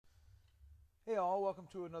Hey all, welcome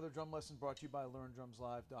to another drum lesson brought to you by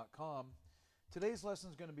LearnDrumsLive.com. Today's lesson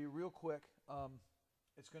is going to be real quick.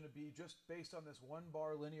 It's going to be just based on this one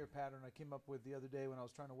bar linear pattern I came up with the other day when I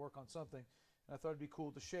was trying to work on something, and I thought it'd be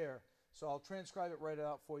cool to share. So I'll transcribe it right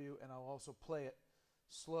out for you, and I'll also play it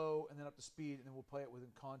slow and then up to speed, and then we'll play it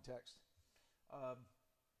within context.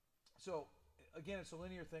 So again, it's a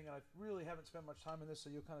linear thing, and I really haven't spent much time on this, so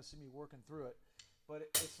you'll kind of see me working through it. But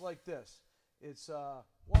it's like this. It's 1,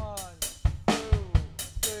 2,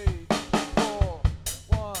 3, 4,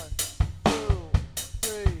 1, 2,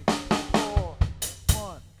 3, 4,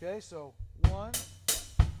 1. Okay, so 1,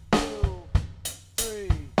 2, 3,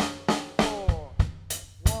 4,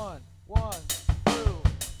 1, 1, 2,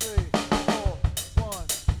 3, 4, 1.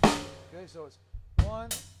 Okay, so it's 1,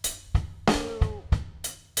 2,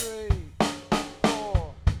 3,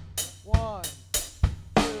 4, 1,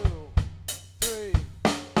 2, 3,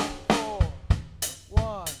 4,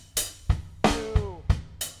 1, 2,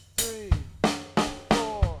 3,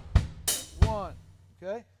 4, 1.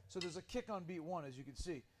 Okay? So there's a kick on beat 1, as you can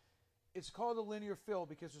see. It's called a linear fill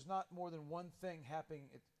because there's not more than one thing happening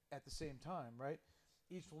at the same time, right?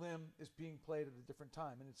 Each limb is being played at a different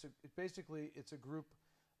time, and basically it's a group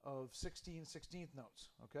of 16 16th notes,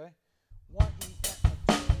 okay? 1 E and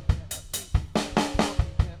a 2 E and a 3 E and a 4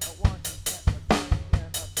 E and a 1 E and a 2 E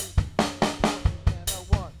and a 3 E and a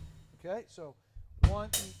 1. Okay, so 1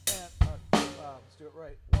 E and a 2. Let's do it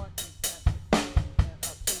right. 1 E and a 2 E and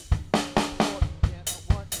a 2 E and a 4 E and a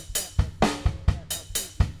 1 E and a 2 E and a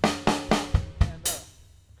 3 E and a.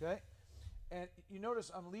 Okay, and you notice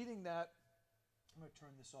I'm leading that. I'm going to turn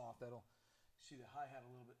this off. That'll see the hi-hat a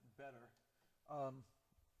little bit better.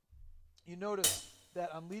 You notice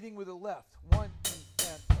that I'm leading with the left. 1 E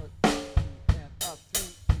and a 2 E and a 3 E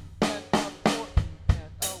and a 4 E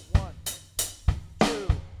and a 1, 2,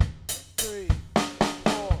 3,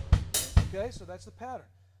 4. Okay, so that's the pattern.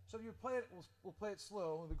 So if you play it, we'll play it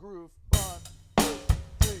slow in the groove. 1, 2,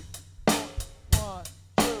 3, 4. 1,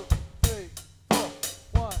 2, 3, 4.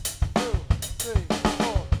 1, 2, 3,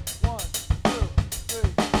 4. 1, 2,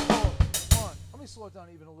 3, 4. 1. Let me slow it down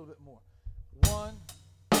even a little bit more. 1,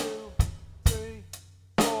 2, 3,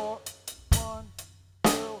 4. 1,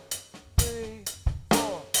 2, 3,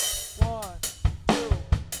 4. 1, 2,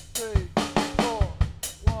 3, 4.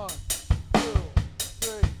 1, 2,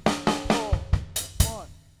 3, 4. 1.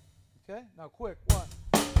 Okay, now quick. 1. 1,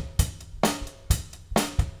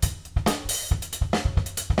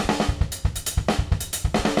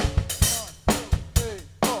 2, 3,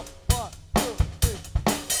 4. 1, 2, 3.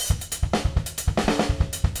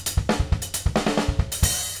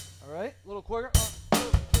 All right, a little quicker. 1,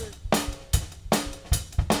 2, 3.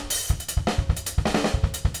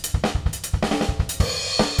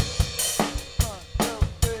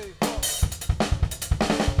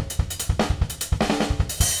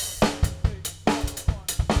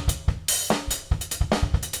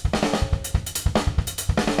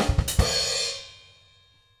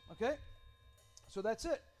 Okay, so that's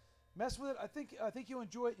it. Mess with it. I think you'll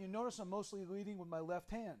enjoy it. You notice I'm mostly leading with my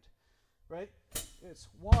left hand, right? It's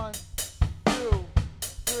 1, 2,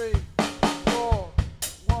 3, 4,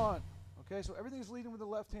 1. Okay, so everything's leading with the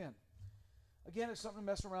left hand. Again, it's something to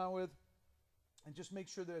mess around with, and just make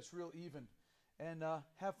sure that it's real even, and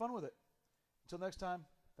have fun with it. Until next time,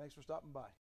 thanks for stopping by.